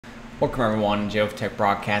Welcome everyone to Tech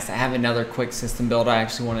Broadcast. I have another quick system build I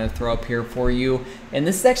actually wanted to throw up here for you. And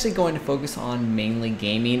this is actually going to focus on mainly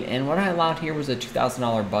gaming. And what I allowed here was a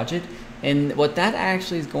 $2,000 budget. And what that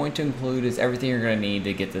actually is going to include is everything you're going to need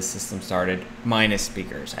to get this system started, minus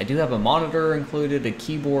speakers. I do have a monitor included, a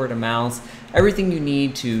keyboard, a mouse, everything you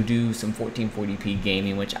need to do some 1440p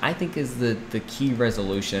gaming, which I think is the key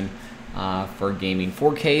resolution for gaming.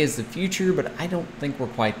 4K is the future, but I don't think we're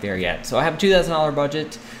quite there yet. So I have a $2,000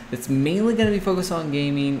 budget that's mainly going to be focused on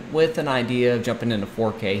gaming with an idea of jumping into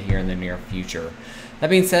 4K here in the near future. That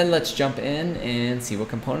being said, let's jump in and see what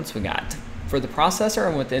components we got. For the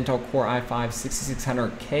processor, I'm with the Intel Core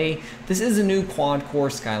i5-6600K. This is a new quad-core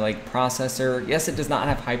Skylake processor. Yes, it does not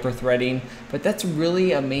have hyper-threading, but that's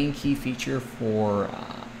really a main key feature for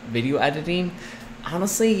video editing.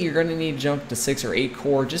 Honestly, you're going to need to jump to 6 or 8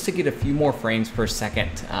 core just to get a few more frames per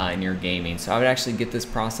second in your gaming. So I would actually get this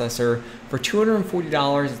processor for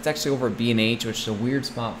 $240. It's actually over at B&H, which is a weird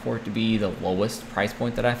spot for it to be the lowest price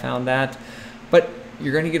point that I found at. But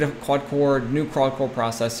you're going to get a new quad-core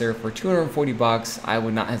processor for 240 bucks. I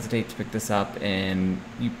would not hesitate to pick this up, and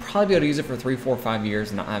you'd probably be able to use it for 3, 4, 5 years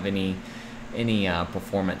and not have any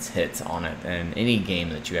performance hits on it in any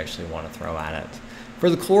game that you actually want to throw at it. For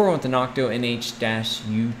the cooler, I went the Nocto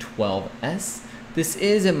NH-U12S. This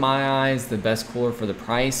is, in my eyes, the best cooler for the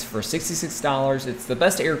price. For $66, it's the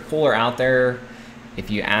best air cooler out there, if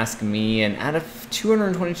you ask me, and out of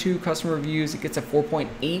 222 customer reviews, it gets a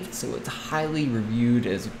 4.8, so it's highly reviewed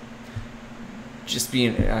as just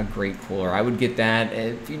being a great cooler. I would get that.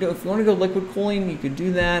 If you want to go liquid cooling, you could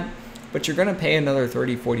do that, but you're going to pay another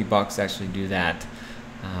 30, 40 bucks to actually do that.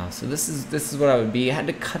 So this is what I would be. I had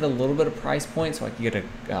to cut a little bit of price point so I could get a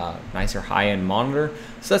nicer high-end monitor.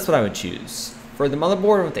 So that's what I would choose. For the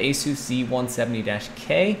motherboard, with the Asus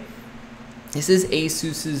Z170-K, this is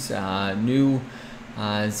Asus's new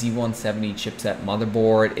Z170 chipset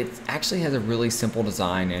motherboard. It actually has a really simple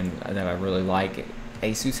design and that I really like.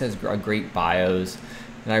 Asus has a great BIOS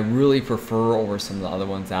that I really prefer over some of the other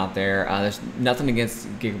ones out there. There's nothing against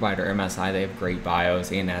Gigabyte or MSI. They have great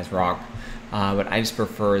BIOS, and ASRock. But I just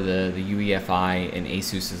prefer the UEFI, and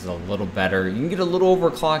Asus is a little better. You can get a little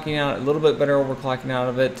bit better overclocking out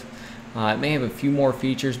of it. It may have a few more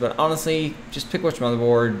features, but honestly, just pick which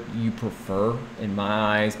motherboard you prefer, in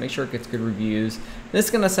my eyes. Make sure it gets good reviews. This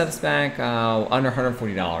is going to set us back under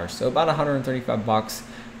 $140, so about 135 bucks.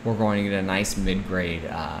 We're going to get a nice mid-grade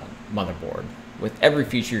motherboard with every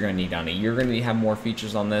feature you're going to need on it. You're going to have more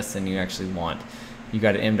features on this than you actually want. You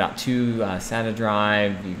got an M.2 SATA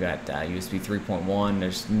drive. You got USB 3.1.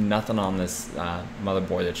 There's nothing on this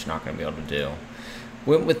motherboard that you're not going to be able to do.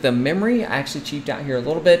 Went with the memory. I actually cheaped out here a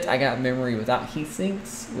little bit. I got memory without heat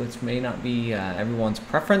sinks, which may not be everyone's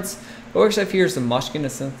preference. But what I have here is the Mushkin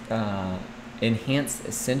Enhanced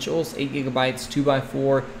Essentials, 8 gigabytes,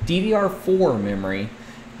 2x4, DDR4 memory,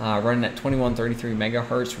 running at 2133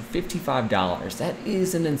 megahertz for $55. That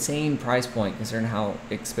is an insane price point considering how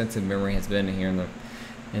expensive memory has been here in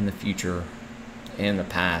the future and the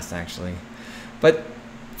past, actually. But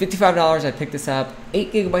 $55, I picked this up.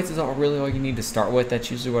 8 gigabytes is really all you need to start with. That's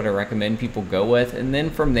usually what I recommend people go with. And then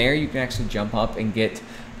from there, you can actually jump up and get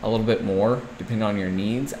a little bit more, depending on your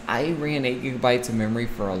needs. I ran 8 gigabytes of memory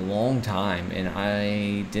for a long time, and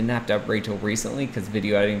I didn't have to upgrade till recently because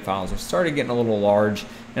video editing files started getting a little large,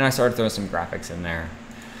 and I started throwing some graphics in there.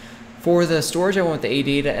 For the storage, I went with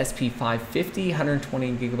the ADATA SP550,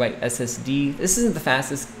 120 gigabyte SSD. This isn't the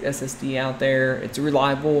fastest SSD out there. It's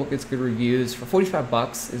reliable, it gets good reviews. For 45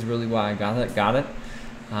 bucks is really why I got it.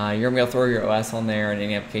 You're gonna be able to throw your OS on there and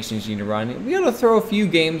any applications you need to run. You'll be able to throw a few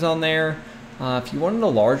games on there. If you wanted a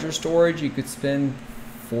larger storage, you could spend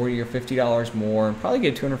 $40 or $50 more and probably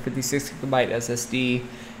get a 256 gigabyte SSD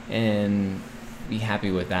and be happy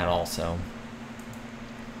with that also.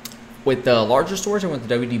 With the larger storage, I went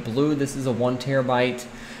the WD Blue. This is a 1 terabyte,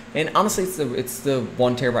 and honestly, it's the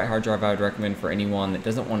 1 terabyte hard drive I would recommend for anyone that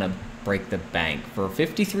doesn't want to break the bank. For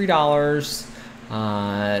 $53,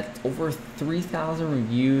 over 3,000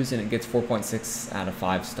 reviews, and it gets 4.6 out of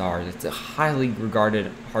 5 stars. It's a highly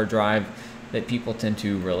regarded hard drive that people tend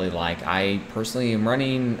to really like. I personally am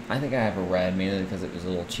running, I think I have a red mainly because it was a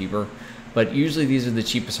little cheaper, but usually these are the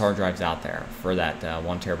cheapest hard drives out there for that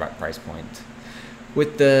 1 terabyte price point.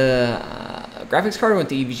 With the graphics card, I went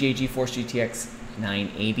the EVGA GeForce GTX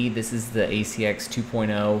 980. This is the ACX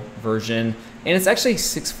 2.0 version, and it's actually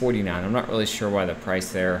 $649. I'm not really sure why the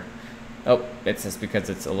price there Oh, it's just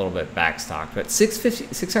because it's a little bit backstocked. But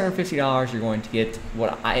 $650, you're going to get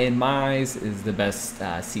what in my eyes is the best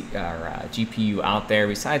GPU out there,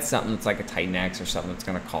 besides something that's like a Titan X or something that's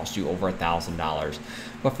going to cost you over $1,000.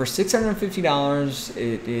 But for $650,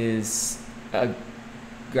 it is a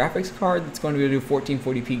graphics card that's going to be able to do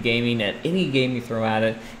 1440p gaming at any game you throw at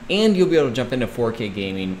it, and you'll be able to jump into 4K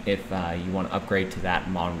gaming if you want to upgrade to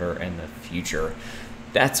that monitor in the future.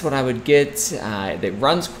 That's what I would get. It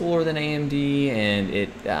runs cooler than AMD, and it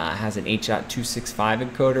has an H.265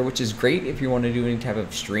 encoder, which is great if you want to do any type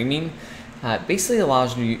of streaming. It basically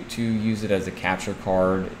allows you to use it as a capture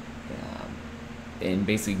card, and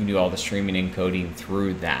basically you can do all the streaming and encoding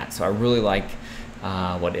through that. So I really like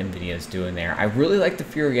what NVIDIA is doing there. I really like the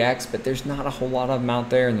Fury X, but there's not a whole lot of them out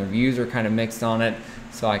there, and the reviews are kind of mixed on it,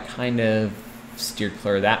 so I kind of steered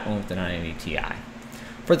clear of that one with the 980 Ti.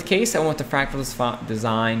 For the case, I went with the Fractal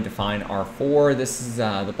Design Define R4. This is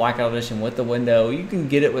the Blackout edition with the window. You can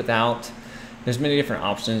get it without. There's many different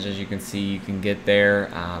options, as you can see, you can get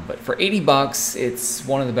there. But for 80 bucks, it's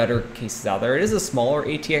one of the better cases out there. It is a smaller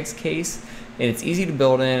ATX case, and it's easy to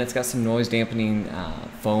build in. It's got some noise dampening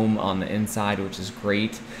foam on the inside, which is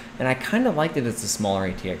great. And I kind of like that it's a smaller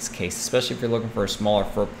ATX case, especially if you're looking for a smaller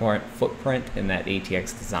footprint in that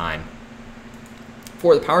ATX design.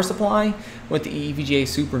 For the power supply, with the EVGA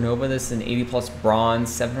SuperNOVA, this is an 80 plus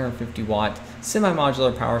bronze, 750 watt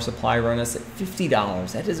semi-modular power supply, run us at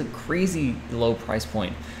 $50. That is a crazy low price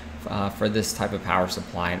point for this type of power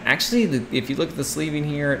supply. And actually, if you look at the sleeving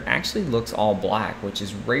here, it actually looks all black, which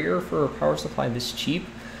is rare for a power supply this cheap.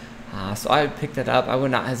 So I would pick that up. I would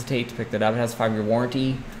not hesitate to pick that up. It has a 5-year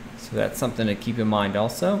warranty, so that's something to keep in mind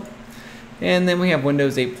also. And then we have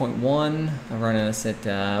Windows 8.1 running us at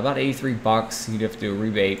about 83 bucks. You'd have to do a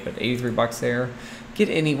rebate, but 83 bucks there. Get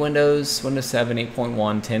any Windows 7,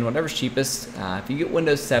 8.1, 10, whatever's cheapest. If you get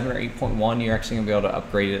Windows 7 or 8.1, you're actually gonna be able to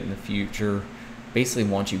upgrade it in the future, basically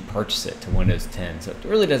once you purchase it to Windows 10. So it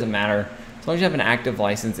really doesn't matter. As long as you have an active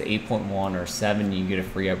license at 8.1 or 7, you get a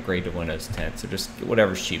free upgrade to Windows 10. So just get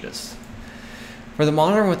whatever's cheapest. For the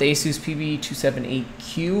monitor with Asus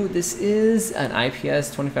PB278Q, this is an IPS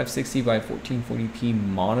 2560 by 1440p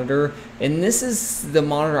monitor, and this is the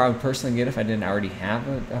monitor I would personally get if I didn't already have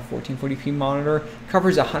a 1440p monitor.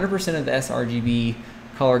 Covers 100% of the sRGB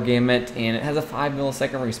color gamut, and it has a 5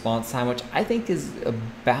 millisecond response time, which I think is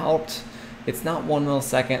about, it's not 1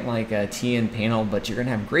 millisecond like a TN panel, but you're gonna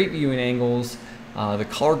have great viewing angles. The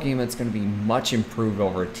color gamute's going to be much improved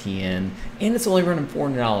over a TN, and it's only running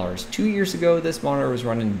 $400. 2 years ago, this monitor was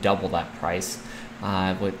running double that price.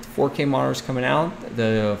 With 4K monitors coming out,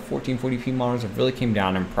 the 1440p monitors have really came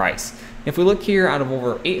down in price. If we look here, out of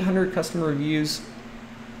over 800 customer reviews,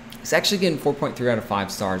 it's actually getting 4.3 out of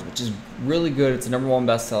 5 stars, which is really good. It's the #1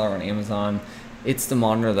 bestseller on Amazon. It's the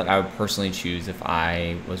monitor that I would personally choose if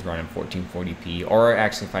I was running 1440p, or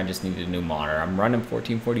actually if I just needed a new monitor. I'm running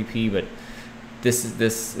 1440p, but this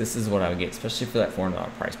is what I would get, especially for that $400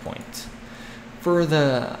 price point. For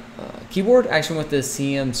the keyboard, actually went with the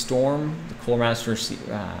CM Storm, the Cooler Master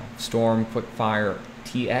Storm QuickFire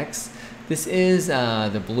TX. This is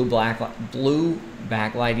the blue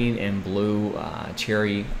backlighting and blue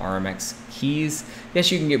cherry RMX keys.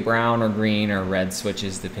 Yes, you can get brown or green or red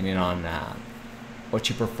switches depending on what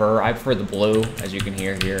you prefer. I prefer the blue, as you can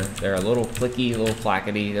hear here. They're a little clicky, a little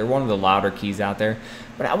clackety. They're one of the louder keys out there.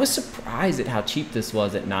 But I was surprised at how cheap this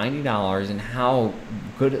was at $90 and how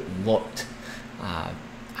good it looked. I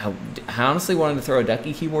honestly wanted to throw a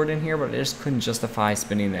Ducky keyboard in here, but I just couldn't justify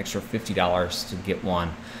spending the extra $50 to get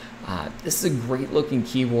one. This is a great looking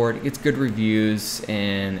keyboard. It gets good reviews,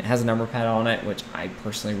 and it has a number pad on it, which I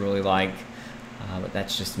personally really like. But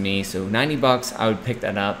that's just me. So 90 bucks, I would pick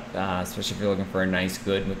that up, especially if you're looking for a nice,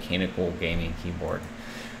 good mechanical gaming keyboard.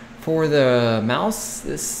 For the mouse,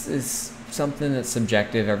 this is something that's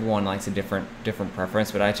subjective. Everyone likes a different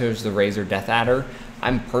preference, but I chose the Razer Death Adder.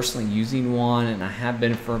 I'm personally using one, and I have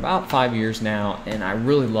been for about 5 years now, and I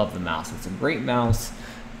really love the mouse. It's a great mouse.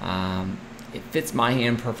 It fits my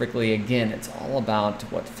hand perfectly. Again, it's all about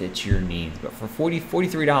what fits your needs. But for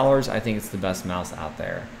 $43, I think it's the best mouse out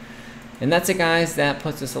there. And that's it, guys. That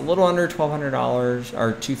puts us a little under $1,200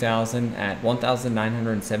 or $2,000 at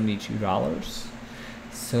 $1,972.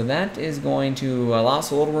 So that is going to allow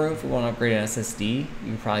us a little room if we want to upgrade an SSD. You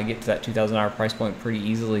can probably get to that $2,000 price point pretty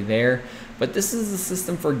easily there. But this is the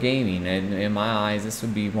system for gaming, and in my eyes, this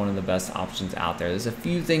would be one of the best options out there. There's a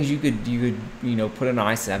few things you could put an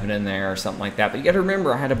i7 in there or something like that. But you got to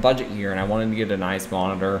remember, I had a budget here, and I wanted to get a nice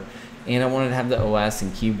monitor, and I wanted to have the OS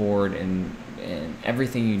and keyboard and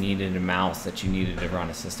everything you needed, a mouse that you needed to run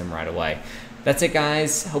a system right away. That's it,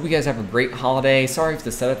 guys. Hope you guys have a great holiday. Sorry if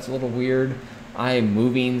the setup's a little weird. I am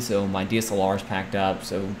moving, so my DSLR is packed up.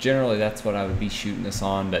 So generally that's what I would be shooting this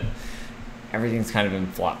on, but everything's kind of in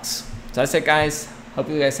flux. So that's it, guys. Hope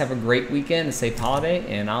you guys have a great weekend, a safe holiday,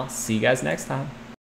 and I'll see you guys next time.